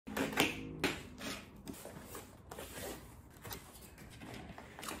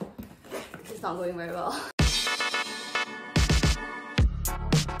It's not going very well.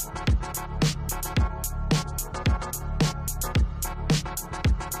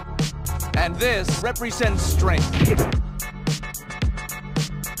 And this represents strength.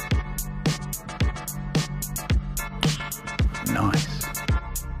 Nice.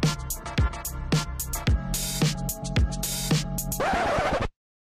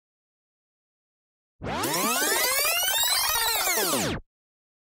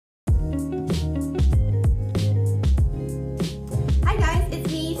 Hi guys,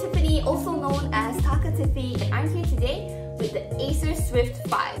 it's me, Tiffany, also known as Tiffy, and I'm here today with the Acer Swift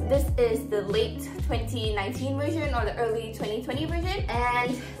 5. This is the late 2019 version or the early 2020 version,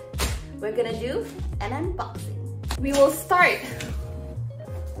 and we're gonna do an unboxing. We will start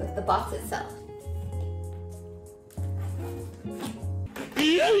with the box itself.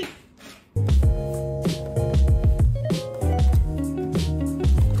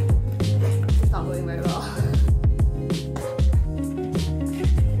 It's not going very well.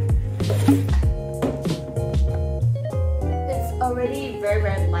 It's already very,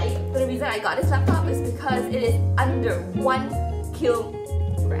 very light. But the reason I got this laptop is because it is under 1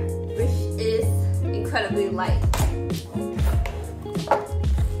 kilogram, which is incredibly light.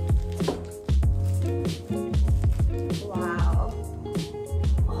 Wow.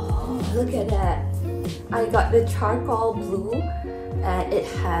 Oh, look at that. I got the charcoal blue and it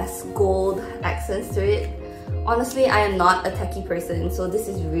has gold accents to it. Honestly, I am not a techie person, so this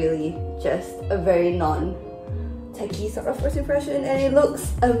is really just a very non-techie sort of first impression, and it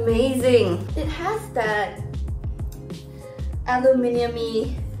looks amazing. It has that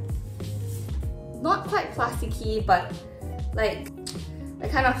aluminium-y, not quite plasticky, but like a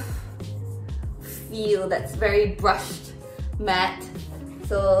kind of feel that's very brushed matte.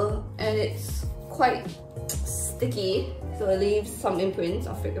 So, and it's quite sticky, so it leaves some imprints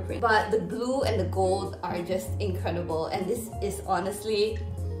or fingerprints. But the blue and the gold are just incredible, and this is honestly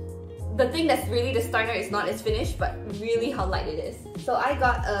the thing that's really the starter. Is not its finish, but really how light it is. So I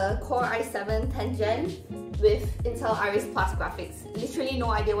got a Core i7 10th Gen with Intel Iris Plus graphics. Literally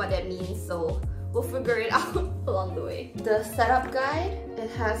no idea what that means, so we'll figure it out along the way. The setup guide, it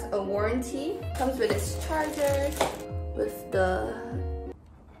has a warranty, comes with its charger, with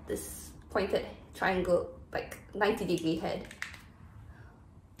this pointed triangle, like 90-degree head.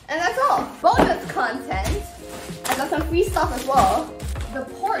 And that's all! Bonus content! I got some free stuff as well. The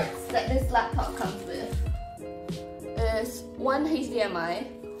ports that this laptop comes with is one HDMI,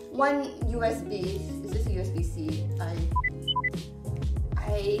 one USB. Is this a USB-C?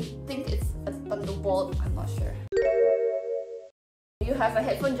 I think it's a Thunderbolt, I'm not sure. You have a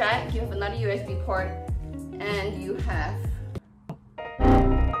headphone jack, you have another USB port, and you have...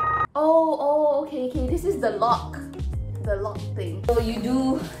 Oh, okay, this is the lock thing. So you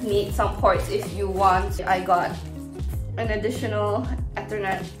do need some ports if you want. I got an additional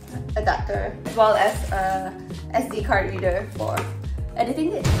Ethernet adapter, as well as a SD card reader for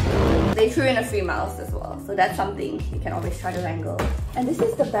editing it. They threw in a free mouse as well, so that's something you can always try to wrangle. And this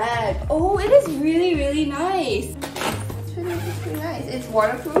is the bag. Oh, it is really, really nice. It's really nice. It's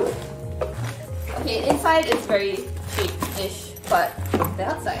waterproof. Okay, inside it's very cheap-ish, but the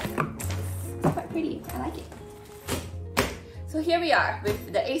outside is quite pretty. I like it. So here we are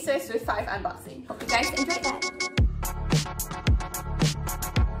with the Acer Swift 5 unboxing. Hope you guys enjoyed that.